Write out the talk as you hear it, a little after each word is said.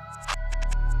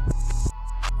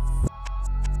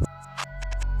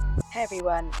Hi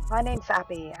everyone, my name's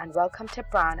Abby and welcome to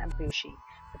Brown and Bougie,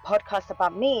 the podcast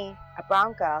about me, a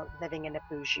brown girl living in a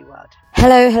bougie world.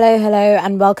 Hello,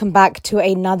 and welcome back to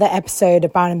another episode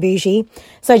of Brown and Bougie.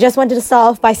 So I just wanted to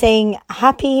start off by saying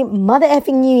happy mother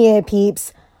effing new year,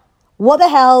 peeps. What the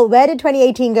hell? Where did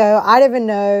 2018 go? I don't even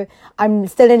know. I'm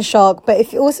still in shock, but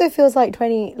it also feels like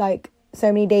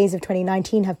so many days of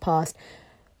 2019 have passed,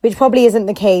 which probably isn't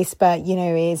the case, but it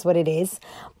is what it is.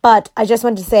 But I just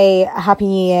want to say a happy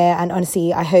new year, and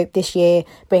honestly, I hope this year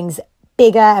brings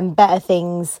bigger and better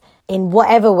things in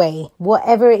whatever way.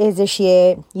 Whatever it is this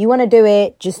year, you want to do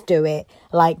it, just do it.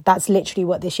 That's literally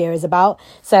what this year is about.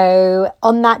 So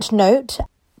on that note,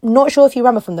 not sure if you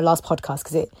remember from the last podcast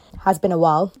because it has been a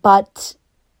while, but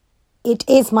it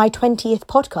is my 20th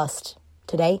podcast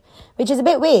today, which is a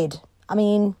bit weird. I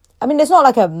mean, it's not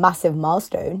like a massive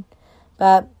milestone,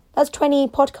 but that's 20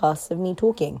 podcasts of me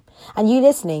talking and you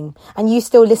listening and you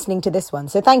still listening to this one.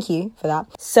 So thank you for that.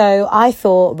 So I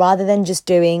thought rather than just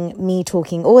doing me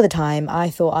talking all the time, I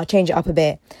thought I'll change it up a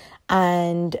bit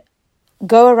and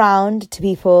go around to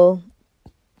people,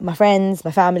 my friends,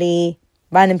 my family,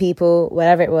 random people,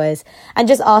 whatever it was, and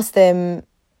just ask them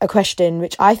a question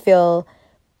which I feel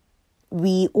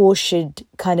we all should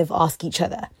kind of ask each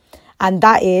other. And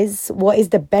that is, what is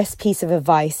the best piece of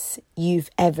advice you've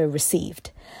ever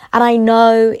received? And I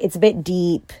know it's a bit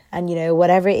deep and,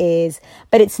 whatever it is,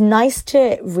 but it's nice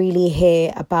to really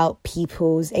hear about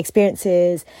people's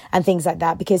experiences and things like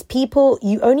that, because people,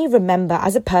 you only remember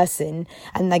as a person,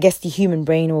 and I guess the human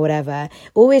brain or whatever,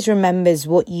 always remembers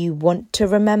what you want to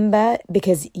remember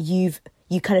because you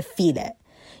kind of feel it.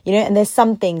 And there's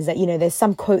some things that, there's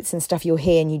some quotes and stuff you'll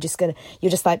hear and you're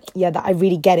just like, yeah, that I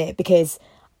really get it because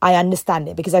I understand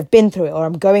it because I've been through it or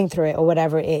I'm going through it or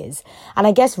whatever it is. And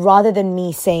I guess rather than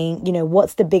me saying,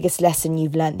 what's the biggest lesson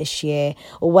you've learned this year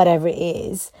or whatever it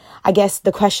is, I guess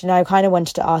the question I kind of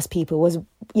wanted to ask people was,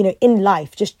 in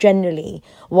life, just generally,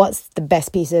 what's the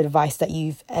best piece of advice that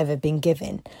you've ever been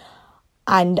given?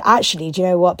 And actually, do you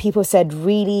know what? People said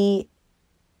really,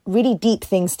 really deep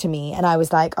things to me. And I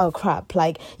was like, oh crap,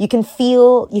 you can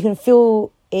feel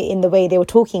in the way they were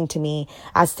talking to me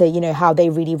as to, how they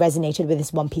really resonated with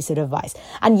this one piece of advice.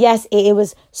 And yes, it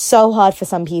was so hard for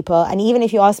some people. And even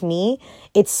if you ask me,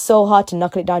 it's so hard to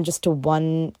knuckle it down just to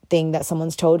one thing that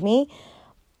someone's told me,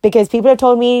 because people have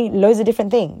told me loads of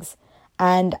different things.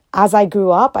 And as I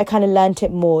grew up, I kind of learned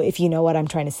it more, if you know what I'm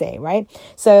trying to say, right?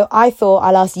 So I thought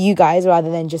I'll ask you guys rather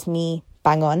than just me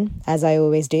bang on, as I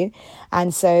always do.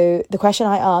 And so the question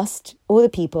I asked all the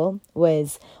people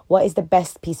was, what is the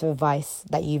best piece of advice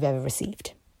that you've ever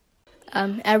received?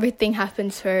 Everything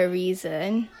happens for a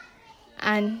reason.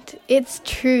 And it's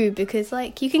true because,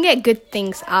 you can get good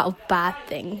things out of bad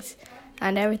things.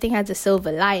 And everything has a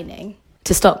silver lining.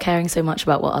 To stop caring so much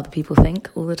about what other people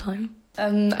think all the time.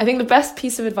 I think the best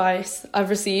piece of advice I've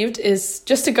received is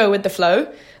just to go with the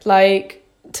flow.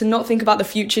 To not think about the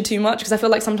future too much, because I feel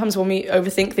like sometimes when we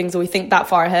overthink things or we think that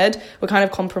far ahead, we're kind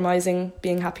of compromising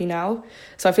being happy now.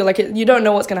 So I feel like you don't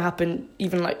know what's going to happen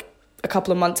even a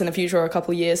couple of months in the future or a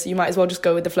couple of years, so you might as well just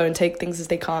go with the flow and take things as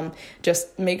they come.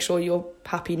 Just make sure you're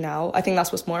happy now. I think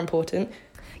that's what's more important.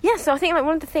 Yeah, so I think one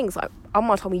of the things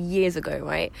Amma told me years ago,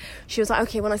 right? She was like,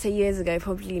 okay, when I say years ago,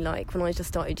 probably when I just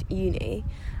started uni,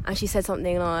 and she said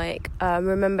something like,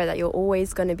 remember that you're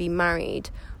always going to be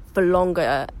married for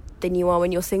longer than you are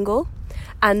when you're single.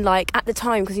 And at the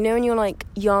time, because when you're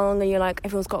young and you're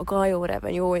everyone's got a guy or whatever,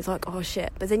 and you're always oh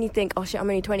shit, but then you think, oh shit, I'm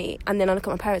only 20, and then I look at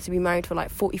my parents who've been married for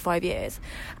 45 years,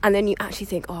 and then you actually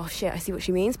think, oh shit, I see what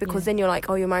she means, because then you're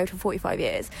oh, you're married for 45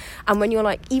 years, and when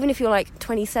you're even if you're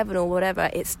 27 or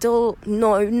whatever, it's still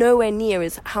nowhere near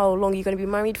as how long you're going to be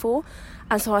married for.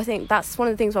 And so I think that's one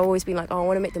of the things I've always been I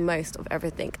want to make the most of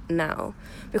everything now.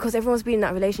 Because everyone's been in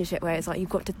that relationship where it's you've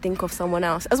got to think of someone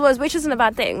else. As well as, which isn't a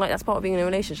bad thing, that's part of being in a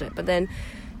relationship. But then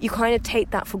you kind of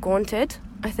take that for granted,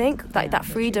 I think. That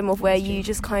freedom of where you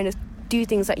just kind of do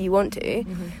things that you want to.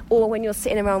 Mm-hmm. Or when you're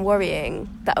sitting around worrying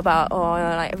about,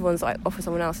 everyone's off with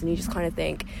someone else, and you just kind of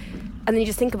think... And then you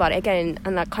just think about it again,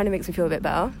 and that kind of makes me feel a bit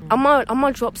better.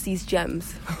 Amma drops these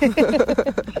gems.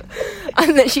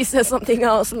 And then she says something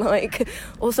else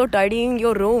also tidying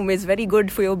your room is very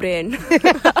good for your brain.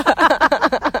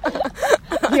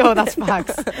 Yo, that's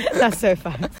facts. That's so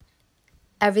facts.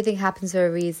 Everything happens for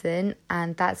a reason,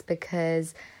 and that's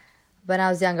because when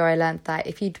I was younger, I learned that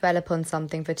if you dwell upon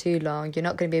something for too long, you're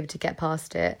not going to be able to get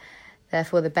past it.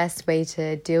 Therefore, the best way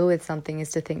to deal with something is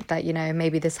to think that,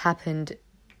 maybe this happened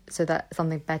so that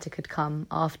something better could come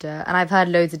after. And I've heard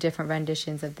loads of different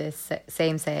renditions of this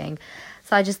same saying.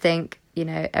 So I just think,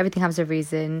 everything has a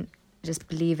reason. Just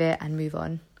believe it and move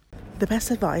on. The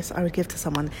best advice I would give to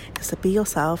someone is to be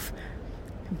yourself,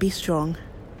 be strong,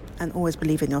 and always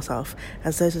believe in yourself,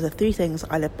 as those are the 3 things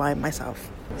I live by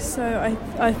myself. So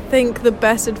I think the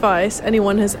best advice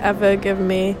anyone has ever given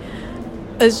me,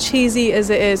 as cheesy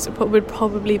as it is, would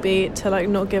probably be to like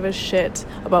not give a shit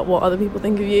about what other people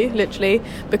think of you, literally,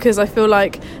 because I feel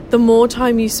like the more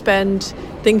time you spend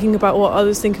thinking about what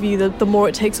others think of you, the more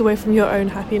it takes away from your own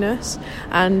happiness.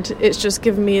 And it's just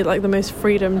given me like the most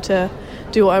freedom to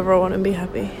do whatever I want and be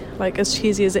happy. Like, as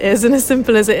cheesy as it is and as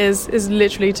simple as it is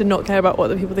literally to not care about what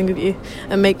other people think of you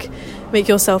and make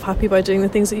yourself happy by doing the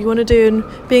things that you want to do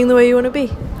and being the way you want to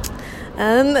be.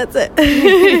 And that's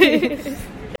it.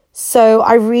 So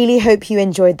I really hope you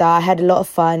enjoyed that. I had a lot of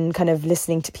fun kind of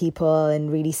listening to people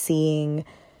and really seeing,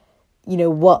 you know,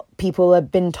 what people have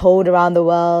been told around the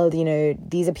world. You know,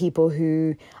 these are people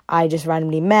who I just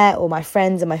randomly met, or my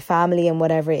friends and my family and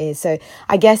whatever it is. So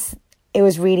I guess it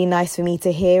was really nice for me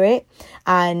to hear it.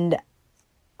 And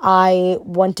I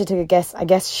wanted to, I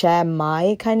guess share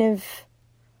my kind of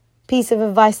piece of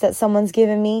advice that someone's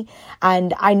given me.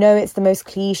 And I know it's the most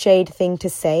cliched thing to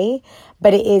say,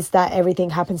 but it is that everything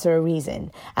happens for a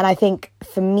reason. And I think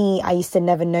for me, I used to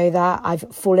never know that. I've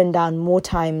fallen down more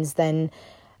times than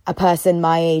a person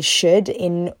my age should,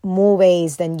 in more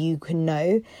ways than you can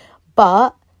know.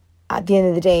 But at the end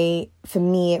of the day, for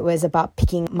me, it was about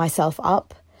picking myself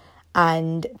up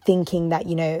and thinking that,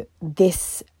 you know,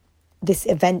 this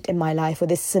event in my life, or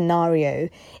this scenario,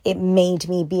 it made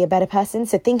me be a better person.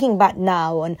 So thinking back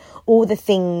now on all the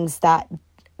things that,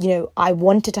 you know, I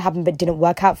wanted to happen but didn't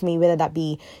work out for me, whether that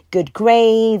be good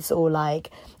grades or like,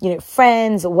 you know,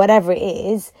 friends or whatever it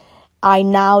is, I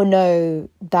now know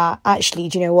that actually,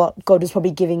 do you know what? God was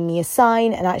probably giving me a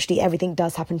sign, and actually everything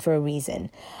does happen for a reason.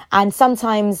 And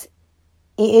sometimes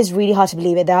it is really hard to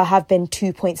believe it. There have been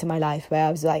 2 points in my life where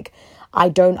I was like, I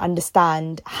don't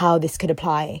understand how this could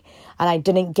apply. And I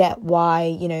didn't get why,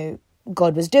 you know,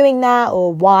 God was doing that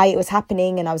or why it was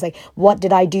happening. And I was like, what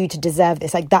did I do to deserve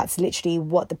this? Like, that's literally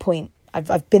what the point.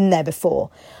 I've been there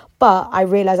before. But I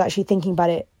realized, actually thinking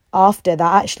about it after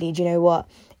that, actually, do you know what?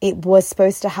 It was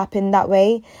supposed to happen that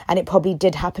way, and it probably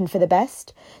did happen for the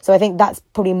best. So I think that's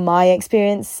probably my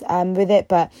experience with it.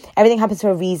 But everything happens for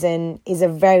a reason is a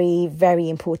very, very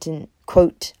important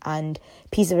quote and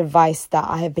piece of advice that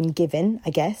I have been given, I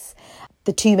guess.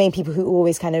 The 2 main people who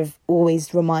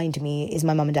always remind me is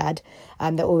my mum and dad.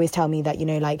 They always tell me that, you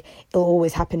know, like, it'll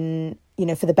always happen, you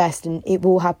know, for the best, and it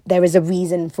will there is a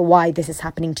reason for why this is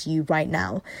happening to you right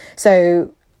now.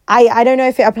 So I don't know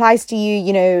if it applies to you,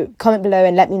 you know, comment below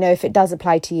and let me know if it does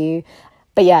apply to you.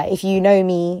 But yeah, if you know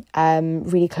me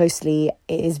really closely,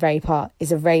 it's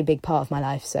a very big part of my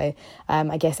life. So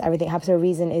I guess everything happens for a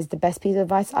reason is the best piece of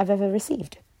advice I've ever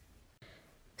received.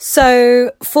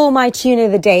 So for my tune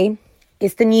of the day,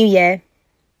 it's the new year,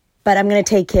 but I'm going to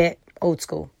take it old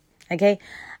school, okay?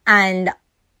 And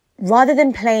rather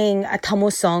than playing a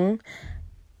Tamil song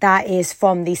that is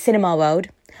from the cinema world,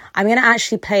 I'm going to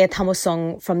actually play a Tamil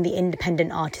song from the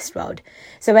independent artist world.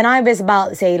 So when I was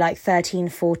about, say, like 13,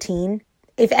 14,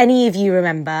 if any of you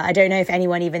remember, I don't know if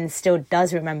anyone even still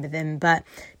does remember them, but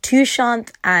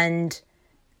Tushant and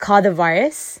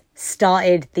Kadhavirus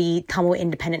started the Tamil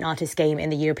independent artist game in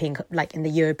the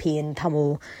European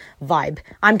Tamil vibe.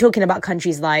 I'm talking about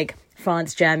countries like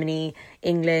France, Germany,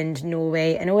 England,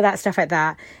 Norway, and all that stuff like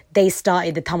that. They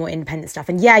started the Tamil independent stuff.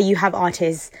 And yeah, you have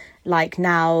artists like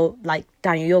now, like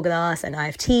Daniel Yogadas and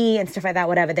IFT and stuff like that,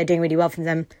 whatever. They're doing really well for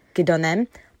them. Good on them.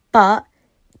 But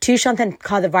Tushant and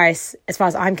Kadhavirus, as far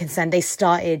as I'm concerned, they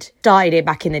started it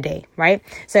back in the day, right?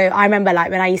 So I remember, like,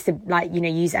 when I used to, like, you know,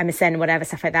 use MSN and whatever,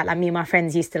 stuff like that, like, me and my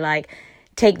friends used to, like,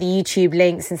 take the YouTube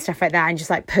links and stuff like that and just,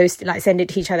 like, post it, like, send it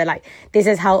to each other, like, this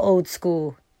is how old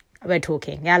school we're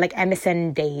talking, yeah, like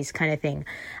MSN days kind of thing.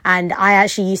 And I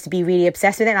actually used to be really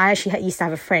obsessed with it. And I actually used to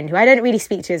have a friend who I don't really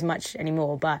speak to as much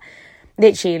anymore, but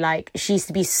literally, like, she used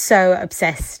to be so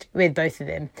obsessed with both of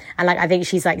them. And, like, I think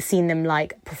she's, like, seen them,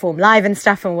 like, perform live and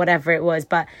stuff and whatever it was.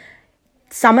 But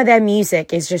some of their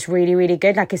music is just really, really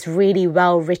good. Like, it's really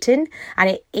well written.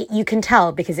 And it you can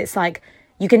tell, because it's, like,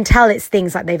 you can tell it's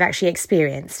things that they've actually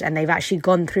experienced and they've actually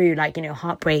gone through, like, you know,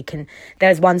 heartbreak. And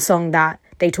there's one song that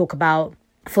they talk about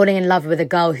falling in love with a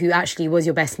girl who actually was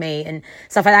your best mate and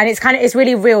stuff like that. And it's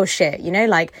really real shit, you know,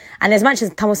 like, and as much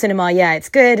as Tamil cinema, yeah, it's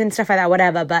good and stuff like that,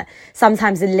 whatever, but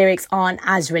sometimes the lyrics aren't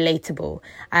as relatable.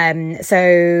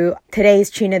 So today's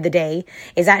tune of the day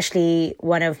is actually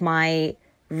one of my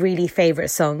really favorite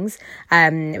songs,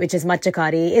 which is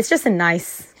Machakari. It's just a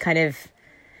nice kind of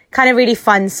kind of really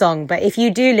fun song. But if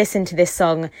you do listen to this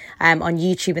song on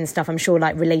YouTube and stuff, I'm sure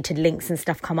like related links and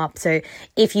stuff come up. So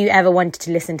if you ever wanted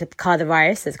to listen to Car the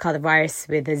Virus, it's Car the Virus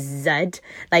with a Z.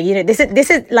 Like, you know, this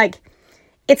is like,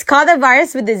 it's Car the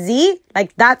Virus with a Z.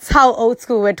 Like, that's how old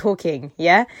school we're talking,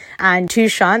 yeah? And Tu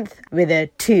Shanth with a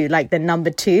 2, like the number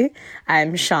 2,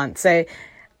 Shanth. So,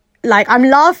 like, I'm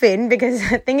laughing because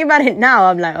thinking about it now,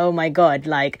 I'm like, oh my God,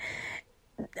 like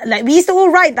we used to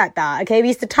all write like that, okay? We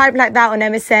used to type like that on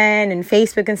MSN and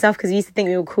Facebook and stuff because we used to think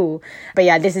we were cool. But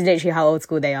yeah, this is literally how old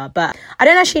school they are. But I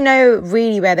don't actually know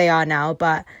really where they are now,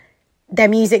 but their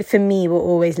music for me will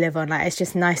always live on. Like, it's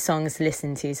just nice songs to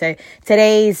listen to. So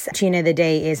today's tune of the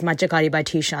day is Majjakari by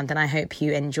Tu Shanth, and I hope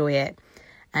you enjoy it.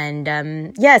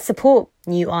 And yeah, support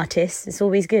new artists. It's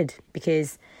always good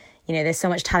because, you know, there's so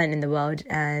much talent in the world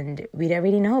and we don't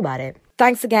really know about it.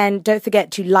 Thanks again. Don't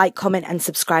forget to like, comment and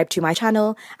subscribe to my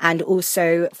channel, and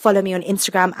also follow me on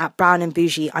Instagram at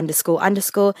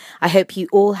brownandbougie__. I hope you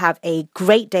all have a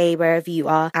great day wherever you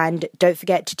are, and don't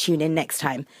forget to tune in next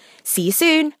time. See you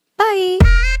soon. Bye.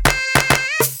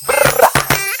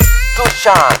 Tu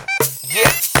Shanth,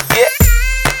 yeah, yeah.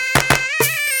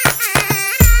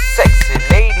 Sexy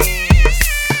ladies.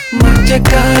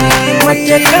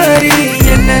 Majjakari,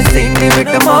 enna sendi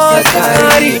vittu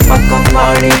mosakari. Pakkam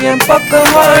vaadi, en pakkam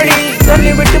vaadi.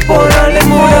 Solli vittu porale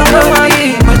moolamari.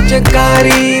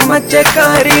 Majjakari,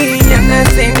 enna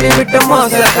sendi vittu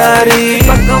mosakari.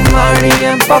 Pakkam vaadi,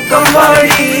 en pakkam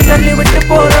vaadi. Solli vittu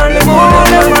porale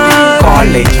moolamari.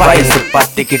 College வயசு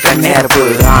பத்திக்கிட்ட நேர்வு,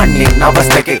 ஆணின்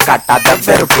அவஸ்தைக்கு காட்டாத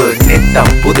வெறுப்பு.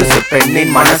 நித்தம் புதுசு,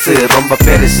 பெண்ணின் மனசு ரொம்ப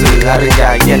பெருசு. அறிஞ்சா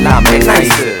எல்லாமே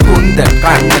நைசு. குந்தன்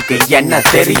கண்ணுக்கு என்ன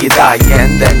தெரியுதா?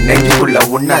 எந்த நெஞ்சுக்குள்ள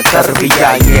உன்ன தருவியா?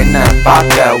 என்ன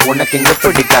பார்க்க உனக்கு இங்க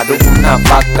பிடிக்காது, உன்ன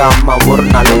பார்க்காம ஒரு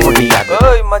நாள் முடியாது.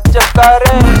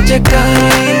 மச்சக்காரி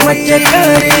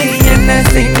என்ன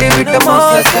செஞ்சு விட்ட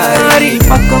மோசக்காரி.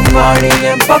 பக்கம் வாடி,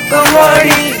 என் பக்கம்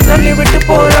வாடி. சொல்லி விட்டு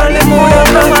போறாளே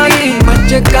மூலமாரி.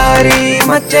 மச்சக்காரி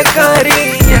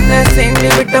என்ன செஞ்சு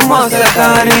விட்ட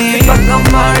மோசக்காரி. பக்கம்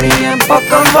வாடி, என்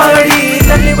பக்கம் வாடி.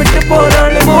 சொல்லி விட்டு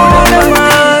போறாளே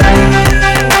மூலமாரி.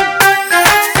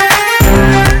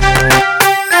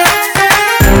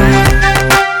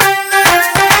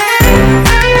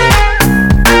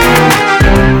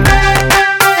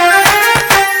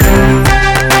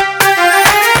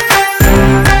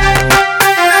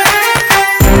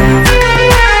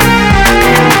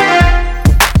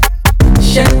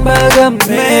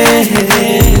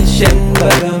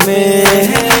 செண்பகமே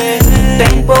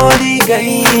தென்போதி கை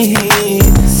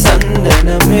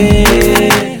சந்தனமே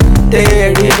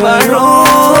தேடி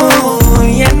வரும்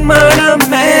என்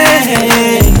மனமே.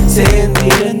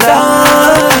 சேர்ந்திருந்தா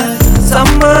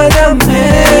சம்மதமே.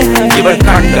 இவள்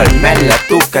கண்கள் மெல்ல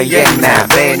தூக்க என்ன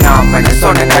வேணாமனு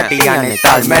சொன்ன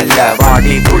கட்டியானைத்தாள் மெல்ல.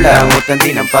 வாடிக்குள்ள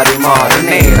முத்தந்தினம் பரிமாறு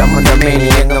நேரம் அந்த மேனி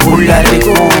எங்க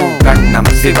உள்ளறிக்கும்.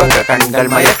 கண்ணம் சிவக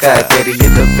கண்கள் மயக்க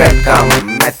தெரியுது வெட்கம்.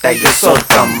 மெத்தைய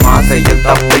சொர்க்கம் ஆசையில்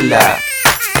தப்பில்ல.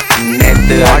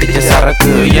 நேத்து அடிச்ச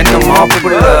சரக்கு என்ன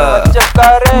மாப்பிள்ள.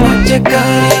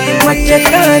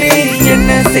 மச்சக்காரி என்ன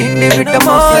செஞ்சு விட்ட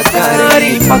மோசக்காரி.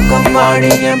 பக்கம்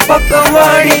வாடி, என் பக்கம்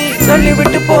வாடி. சொல்லி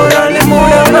விட்டு போறாளே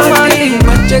மூலமாரி.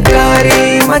 மச்சக்காரி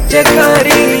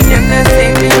என்ன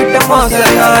செஞ்சு விட்ட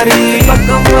மோசக்காரி.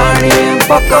 பக்கம் வாடி, என்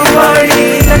பக்கம் வாடி.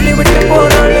 சொல்லி விட்டு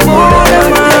போறாளே மூலமாரி.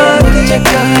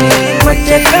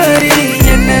 மச்சக்காரி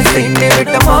என்ன செஞ்சு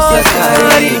விட்ட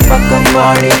மோசக்காரி. பக்கம்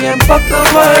வாடி, என் பக்கம்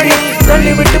வாடி.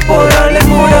 சொல்லி விட்டு போறாளே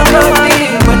மூலமாரி.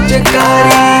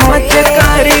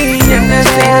 மச்சக்காரி என்ன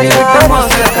செஞ்சு விட்ட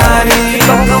மோசக்காரி.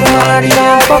 பக்கம் வாடி,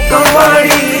 என் பக்கம்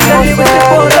வாடி. சொல்லி விட்டு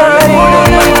போறாளே